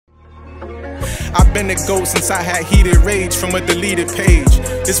I've been a goat since I had heated rage from a deleted page.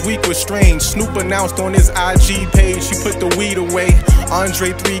 This week was strange. Snoop announced on his IG page he put the weed away. Andre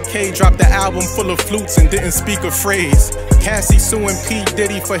 3K dropped the album full of flutes and didn't speak a phrase. Cassie suing P.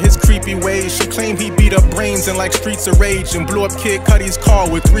 Diddy for his creepy ways. She claimed he beat up brains in like Streets of Rage and blew up Kid Cudi's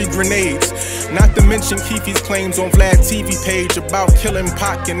car with 3 grenades. Not to mention Keefe's claims on Vlad TV page about killing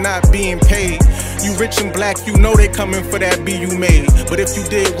Pac and not being paid. You rich and black, you know they coming for that B you made. But if you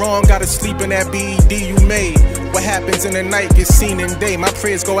did wrong, gotta sleep in that BED you made. What happens in the night gets seen in day. My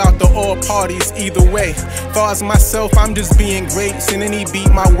prayers go out to all parties either way. Far as myself, I'm just being great. Send any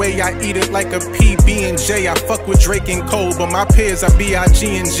beat my way, I eat it like a PB&J. I fuck with Drake and Cole, but my peers are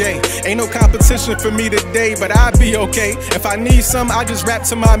B.I.G.and.J. Ain't no competition for me today, but I'll be okay. If I need some, I just rap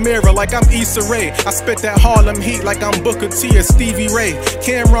to my mirror like I'm Issa Rae. I spit that Harlem heat like I'm Booker T or Stevie Ray.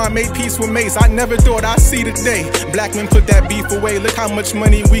 Cameron made peace with Mace, I never thought I'd see the day. Black men put that beef away, look how much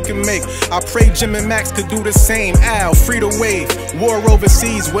money we can make. I pray Jim and Max could do the same. Al, free the wave. War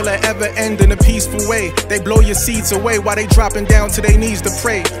overseas, will it ever end in a peaceful way? They blow your seats away while they dropping down to their knees to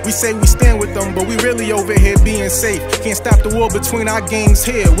pray. We say we stand with them, but we really over here being safe. Can't stop the war between our gangs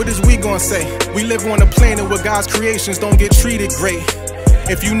here. What is we gonna say? We live on a planet where God's creations don't get treated great.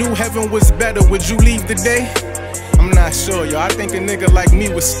 If you knew heaven was better, would you leave today? I'm not sure, yo. I think a nigga like me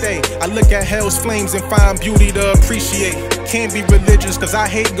would stay. I look at hell's flames and find beauty to appreciate. Can't be religious, cause I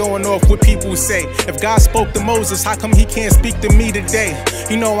hate going off what people say. If God spoke to Moses, how come he can't speak to me today?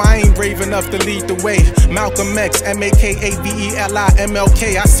 You know I ain't brave enough to lead the way. Malcolm X, MAKAVELI,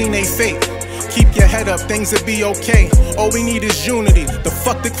 MLK, I seen they fake. Keep your head up, things will be okay. All we need is unity. The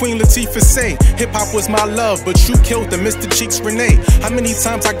fuck did Queen Latifah say? Hip-hop was my love, but you killed her, Mr. Cheeks Renee. How many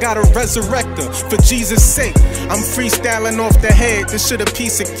times I gotta resurrect her, for Jesus' sake? I'm freestyling off the head, this shit a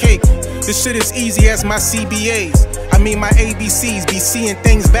piece of cake. This shit is easy as my CBAs. I mean my ABCs, be seeing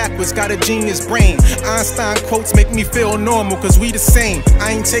things backwards, got a genius brain. Einstein quotes make me feel normal, cause we the same.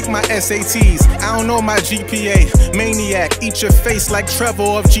 I ain't take my SATs, I don't know my GPA. Maniac, eat your face like Trevor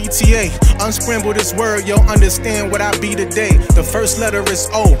of GTA. Unscramble this word, you'll understand what I be today. The first letter is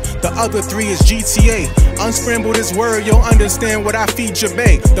O, the other 3 is GTA. Unscramble this word, you'll understand what I feed your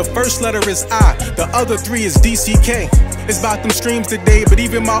bae. The first letter is I, the other 3 is DCK. It's about them streams today, but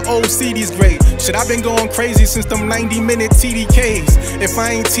even my old CD's great. Shit, I've been going crazy since them 90-minute TDKs. If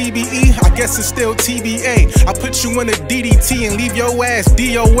I ain't TBE, I guess it's still TBA. I put you in a DDT and leave your ass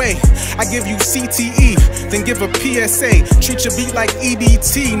DOA. I give you CTE, then give a PSA. Treat your beat like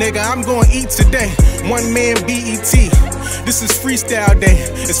EBT, nigga, I'm gonna eat today. One man BET. This is freestyle day,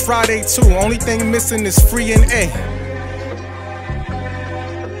 it's Friday too. Only thing missing is free and A.